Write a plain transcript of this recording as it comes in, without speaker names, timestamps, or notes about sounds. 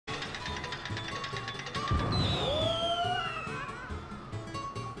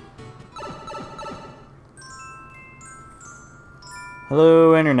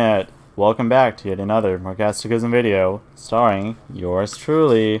Hello Internet! Welcome back to yet another Morgasticism video, starring yours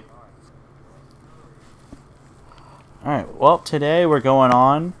truly. Alright, well today we're going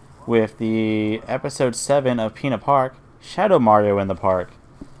on with the episode 7 of Pina Park, Shadow Mario in the Park.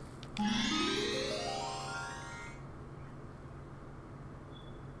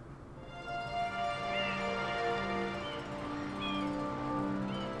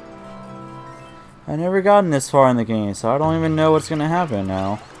 I've never gotten this far in the game, so I don't even know what's gonna happen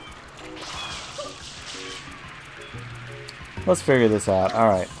now. Let's figure this out.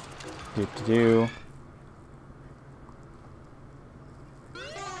 Alright. Do. I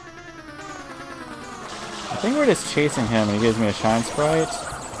think we're just chasing him and he gives me a shine sprite.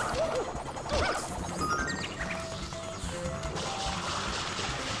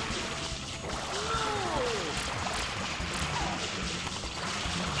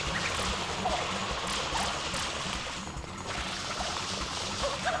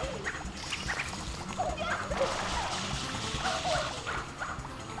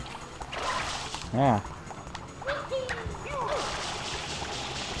 Yeah.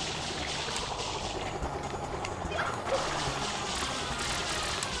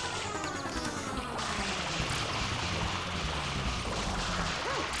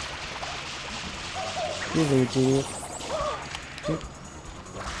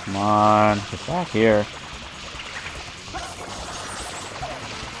 Come on, get back here.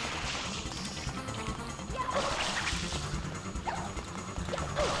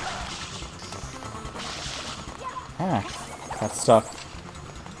 Ah, got stuck.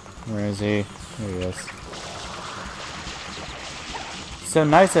 Where is he? There he is. So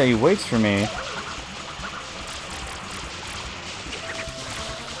nice that he waits for me.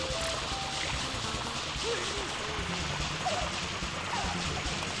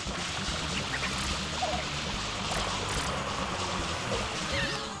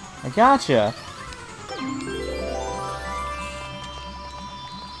 I gotcha.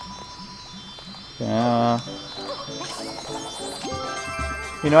 Yeah.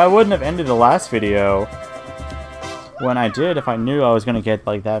 You know, I wouldn't have ended the last video when I did if I knew I was going to get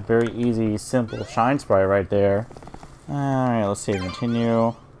like that very easy, simple shine sprite right there. Alright, let's see.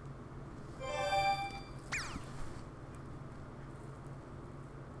 Continue.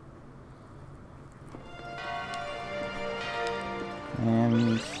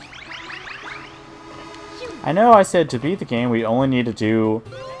 And I know I said to beat the game we only need to do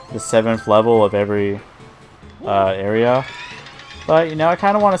the 7th level of every area. But, you know, I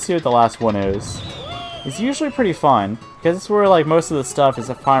kind of want to see what the last one is. It's usually pretty fun, because it's where, like, most of the stuff is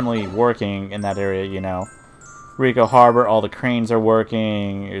finally working in that area, you know. Rico Harbor, all the cranes are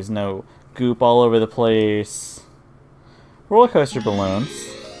working, there's no goop all over the place. Roller coaster balloons.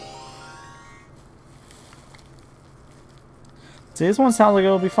 See, this one sounds like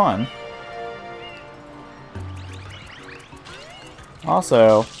it'll be fun.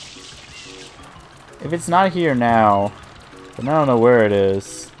 Also, if it's not here now, then I don't know where it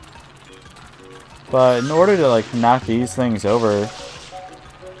is. But in order to like knock these things over,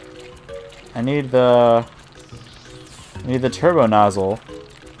 I need the turbo nozzle.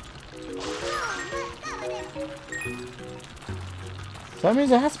 So that means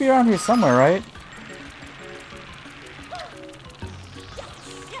it has to be around here somewhere, right?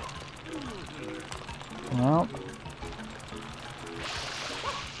 Well.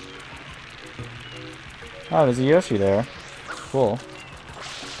 Oh, there's a Yoshi there. Cool.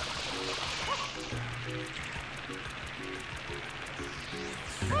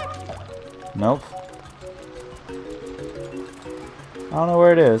 Nope. I don't know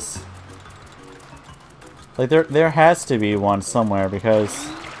where it is. Like, there has to be one somewhere,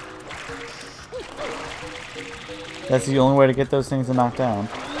 because that's the only way to get those things to knock down.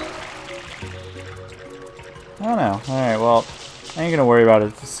 I don't know. Alright, well, I ain't gonna worry about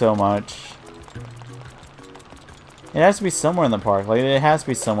it so much. It has to be somewhere in the park. Like, it has to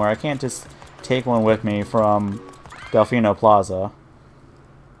be somewhere. I can't just take one with me from Delfino Plaza.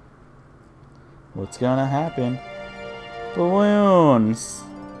 What's gonna happen? Balloons!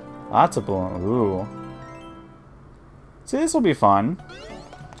 Lots of balloons. Ooh. See, this will be fun.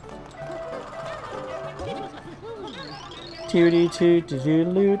 Tooty toot toot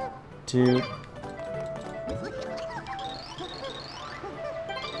loot toot.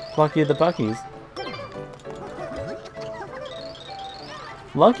 Lucky of the Buckies.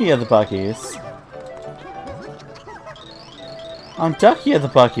 Lucky of the Buckies. I'm Ducky of the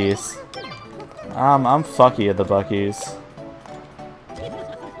Buckies. I'm fucky of the Buckies.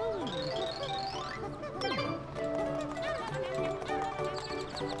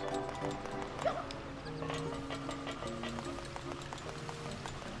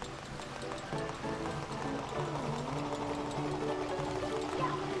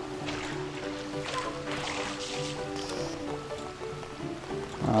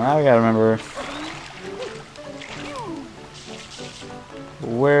 Now I gotta remember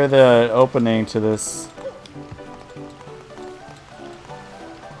where the opening to this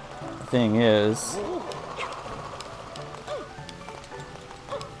thing is.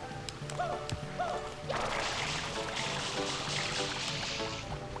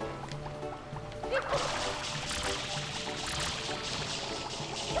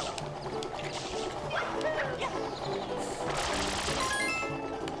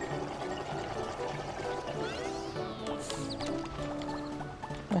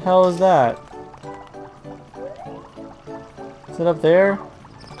 The hell is that? Is it up there?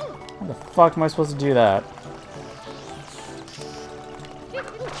 How the fuck am I supposed to do that?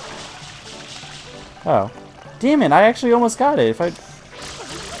 Oh. Damn it, I actually almost got it. If I...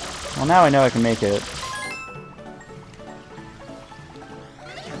 Well, now I know I can make it.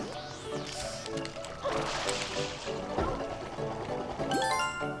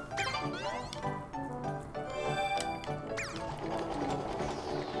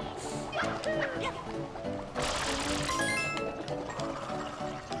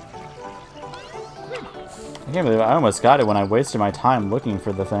 I can't believe I almost got it when I wasted my time looking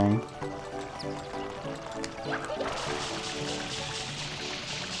for the thing.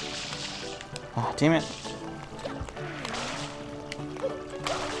 Ah, damn it.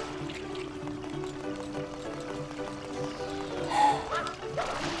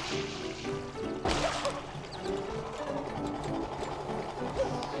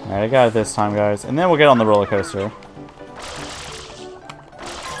 Alright, I got it this time, guys. And then we'll get on the roller coaster.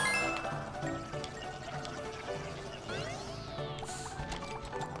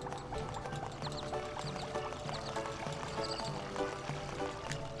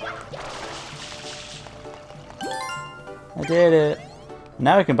 I did it.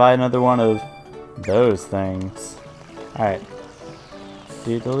 Now I can buy another one of those things. Alright.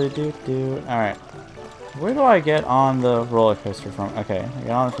 Doodly-doo-doo. Alright. Where do I get on the roller coaster from? Okay, I get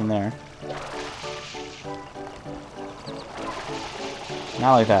on it from there.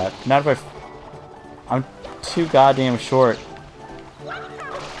 Not like that. Not if I'm too goddamn short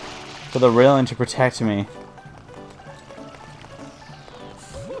for the railing to protect me.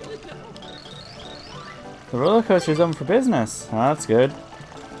 The roller coaster is open for business. Oh, that's good.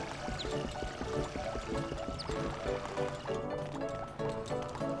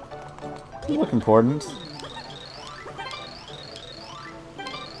 You look important.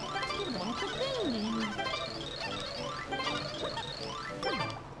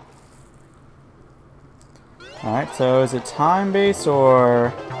 Alright, so is it time-based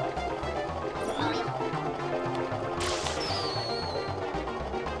or...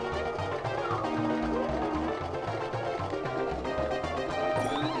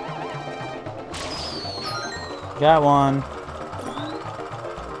 Got one.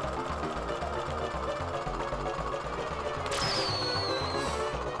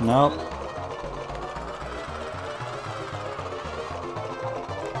 Nope.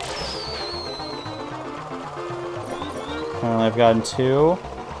 Apparently I've gotten two.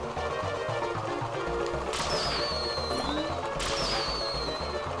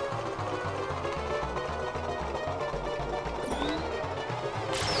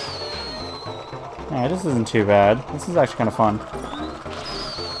 Alright, this isn't too bad. This is actually kind of fun.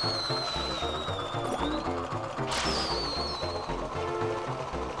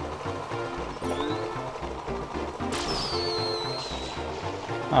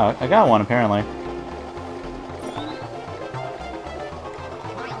 Oh, I got one apparently.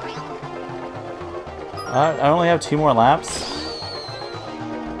 I only have 2 more laps.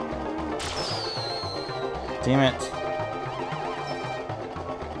 Damn it.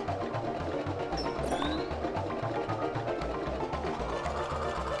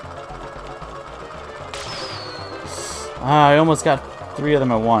 Ah, I almost got 3 of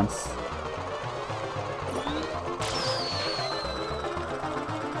them at once.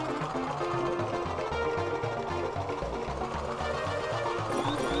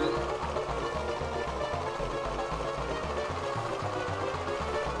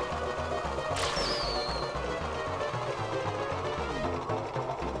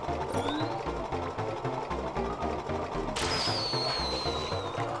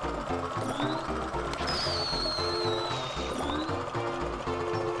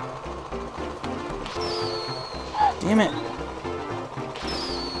 Damn it.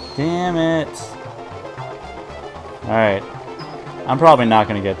 Damn it. Alright. I'm probably not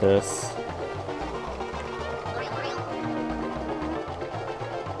going to get this.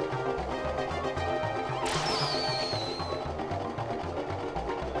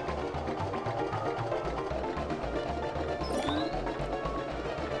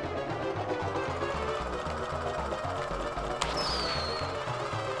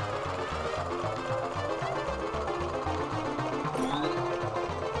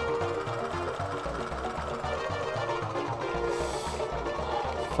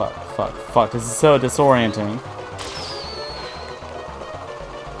 Fuck, fuck, fuck. This is so disorienting.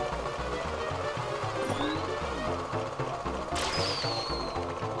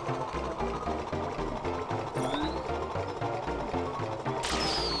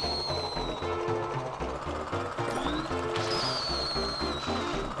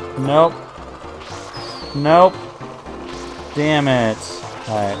 Nope. Nope. Damn it.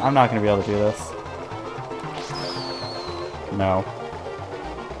 Alright, I'm not gonna be able to do this. No.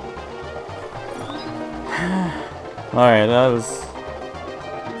 Alright, that was...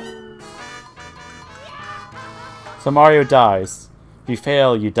 So Mario dies. If you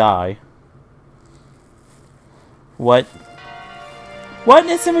fail, you die. What? What?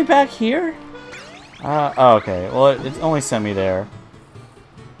 It sent me back here? Oh, okay. Well, it only sent me there.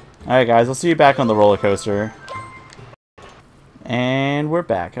 Alright guys, I'll see you back on the roller coaster. And we're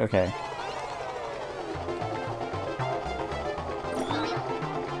back, okay.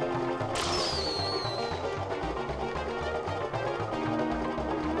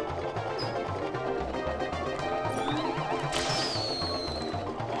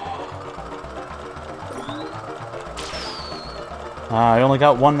 I only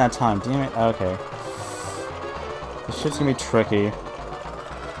got one that time, damn it. Okay. This shit's gonna be tricky.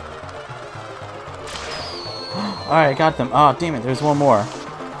 Alright, I got them. Oh, damn it, there's one more.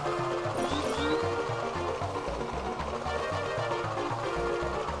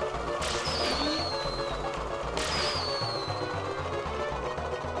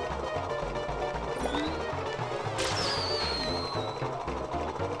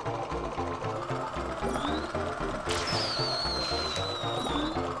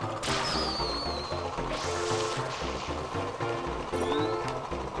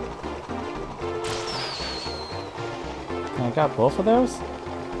 I got both of those?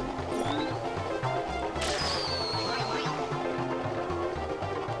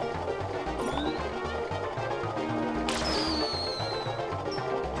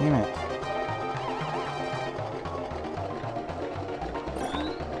 Damn it.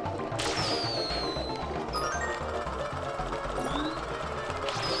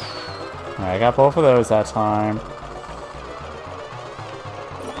 Alright, I got both of those that time.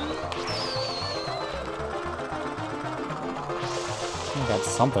 I got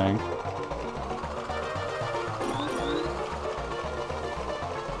something.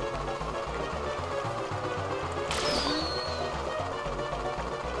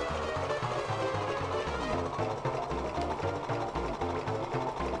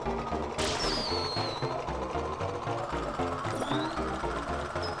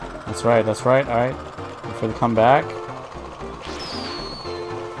 That's right, alright. Before they come back.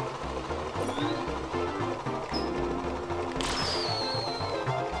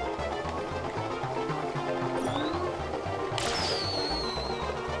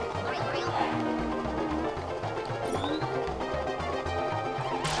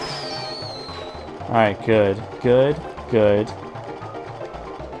 Alright, good. Good. Good. See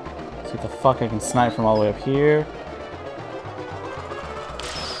what the fuck I can snipe from all the way up here.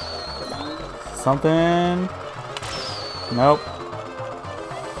 Something. Nope.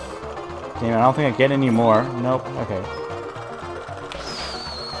 Damn it, I don't think I get any more. Nope. Okay.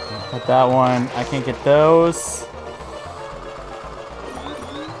 Hit that one. I can't get those.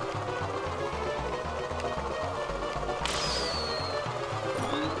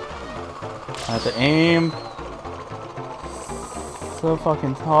 I have to aim so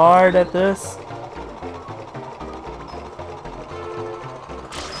fucking hard at this.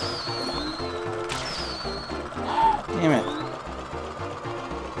 Damn it.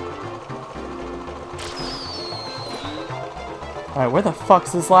 Alright, where the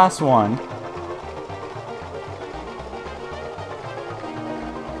fuck's this last one?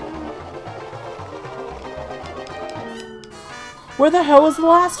 Where the hell was the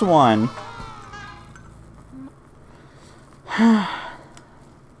last one?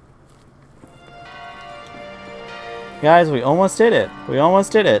 Guys, we almost did it. We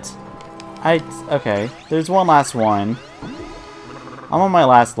almost did it. Okay, there's one last one. I'm on my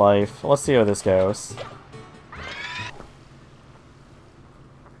last life. Let's see how this goes.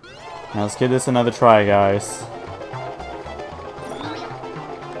 Now let's give this another try, guys.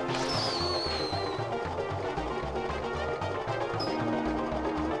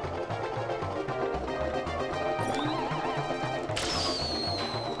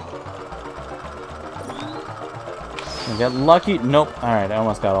 I got lucky. Nope. Alright, I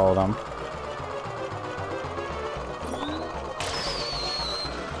almost got all of them.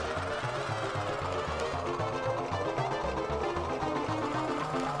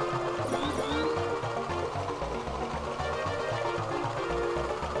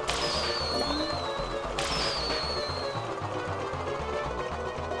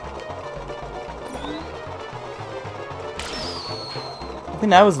 think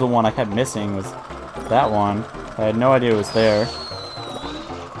that was the one I kept missing, was that one. I had no idea it was there.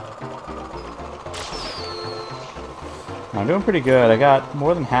 I'm doing pretty good. I got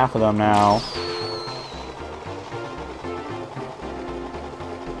more than half of them now.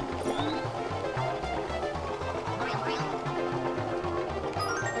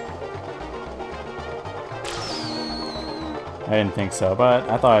 I didn't think so, but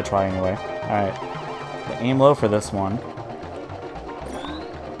I thought I'd try anyway. Alright. Aim low for this one.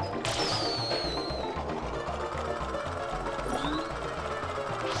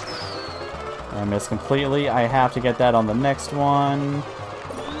 I missed completely. I have to get that on the next one.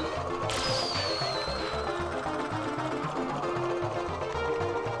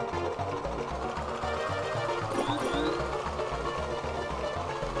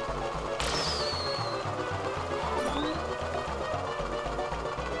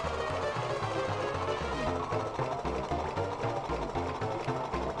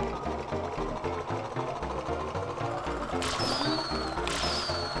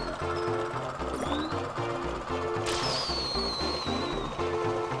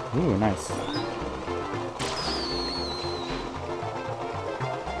 Ooh, nice.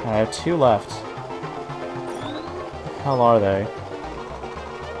 I have 2 left. What the hell are they?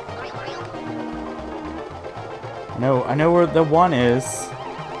 I know where the one is.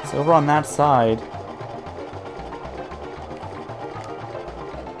 It's over on that side.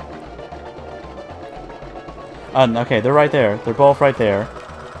 Okay, they're right there. They're both right there.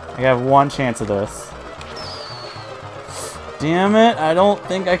 I have 1 chance of this. Damn it, I don't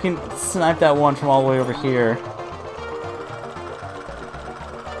think I can snipe that one from all the way over here.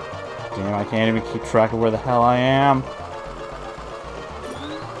 Damn, I can't even keep track of where the hell I am.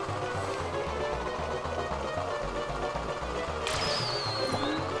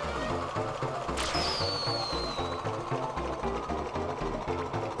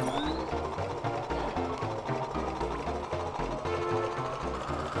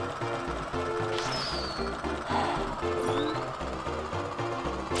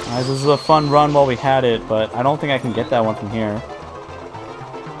 Guys, this is a fun run while we had it, but I don't think I can get that one from here.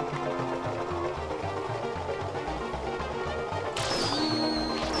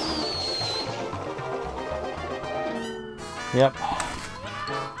 Yep.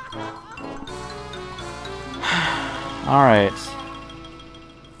 Alright.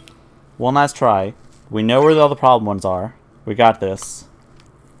 One last try. We know where all the problem ones are. We got this.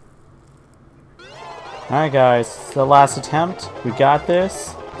 Alright guys, it's the last attempt. We got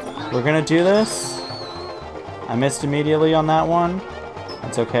this. We're gonna do this. I missed immediately on that one.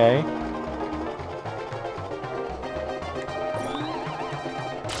 That's okay.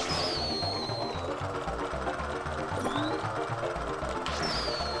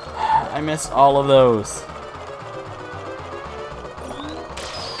 I missed all of those.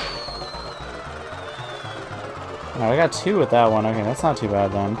 Alright, I got 2 with that one. Okay, that's not too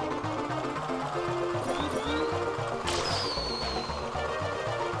bad then.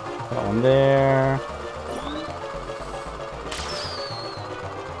 Got one there.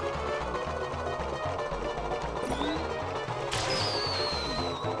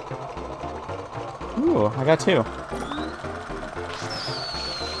 Ooh, I got 2.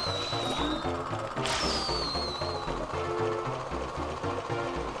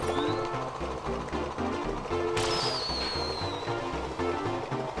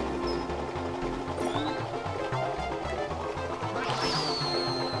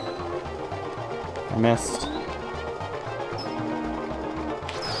 I missed.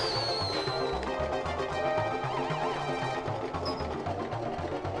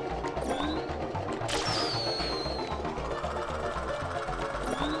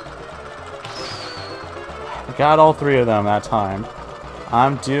 I got all 3 of them that time.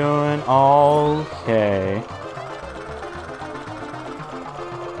 I'm doing okay.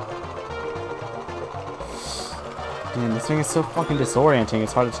 Damn, this thing is so fucking disorienting,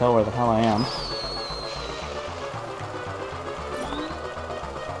 it's hard to tell where the hell I am.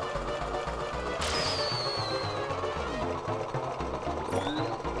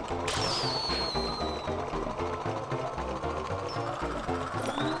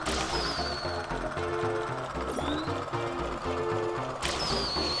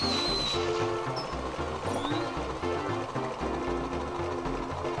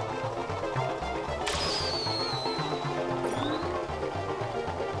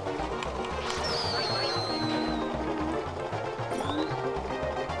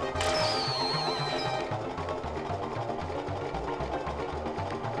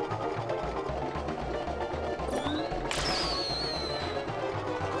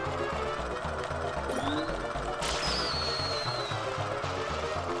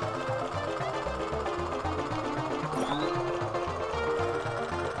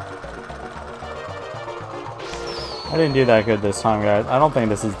 I didn't do that good this time, guys. I don't think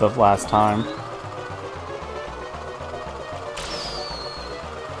this is the last time.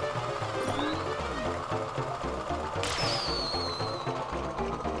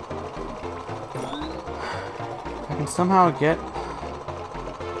 I can somehow get...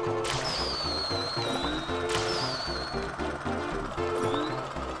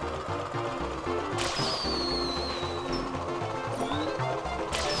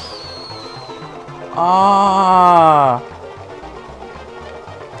 Ah!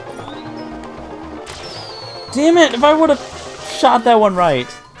 Damn it! If I would have shot that one right.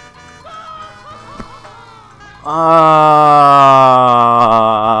 Ah!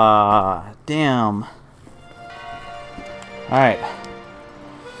 Damn. Alright.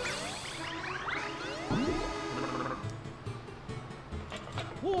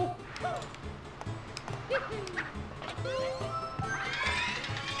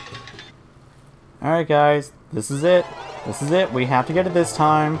 Alright guys, this is it. This is it. We have to get it this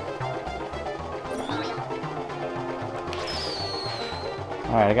time.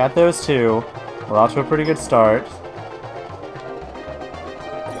 Alright, I got those two. We're off to a pretty good start.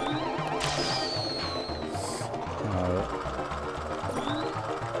 Alright.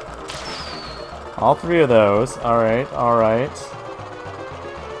 All three of those. Alright, alright.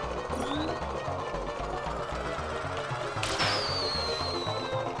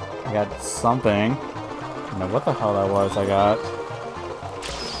 I got something. I don't know what the hell that was I got.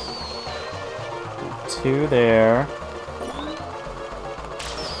 Two there.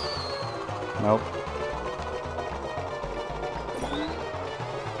 Nope.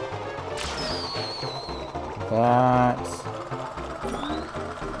 That.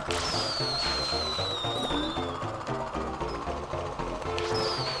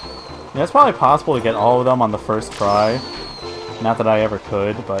 Yeah, it's probably possible to get all of them on the first try. Not that I ever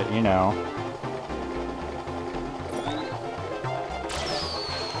could, but you know.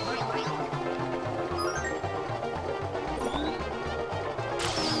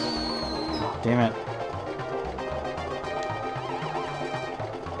 Damn it.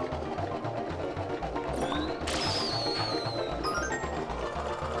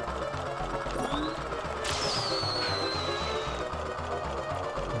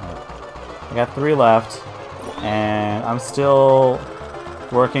 I got 3 left, and I'm still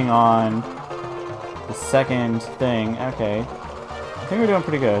working on the second thing. Okay. I think we're doing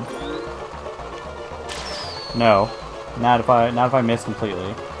pretty good. No. Not if I miss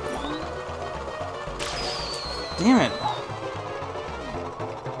completely. Damn it.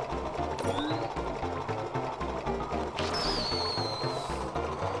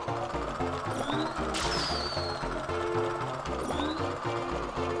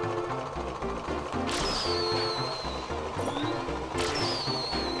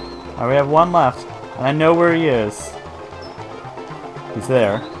 Alright, we have 1 left, and I know where he is. He's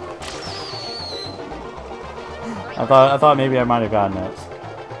there. I thought maybe I might have gotten it.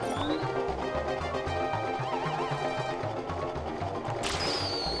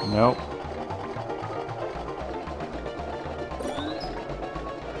 Nope.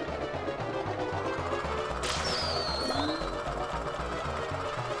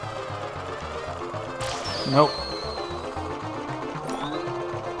 Nope.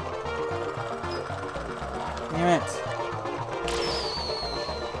 Damn it.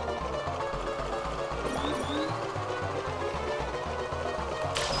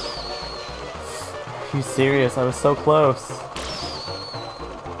 Are you serious? I was so close.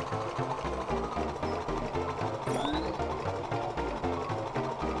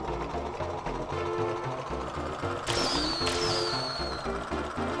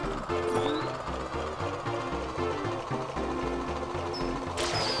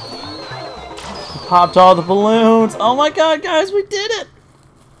 Popped all the balloons. Oh my god, guys, we did it!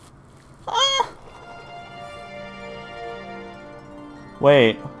 Ah!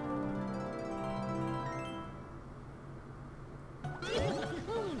 Wait.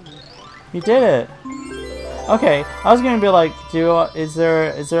 He did it. Okay, I was gonna be like, is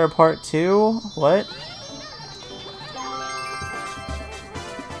there a part 2? What?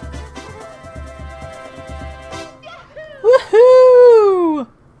 Woohoo!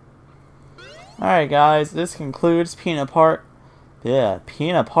 Alright guys, this concludes Pina Park. Yeah,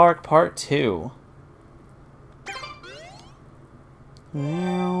 Pina Park Part 2.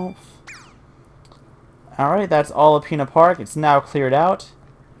 Alright, that's all of Pina Park. It's now cleared out.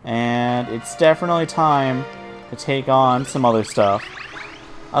 And it's definitely time to take on some other stuff.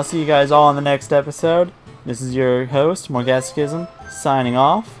 I'll see you guys all in the next episode. This is your host, Morgastichism, signing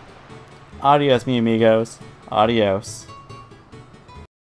off. Adios, mi amigos. Adios.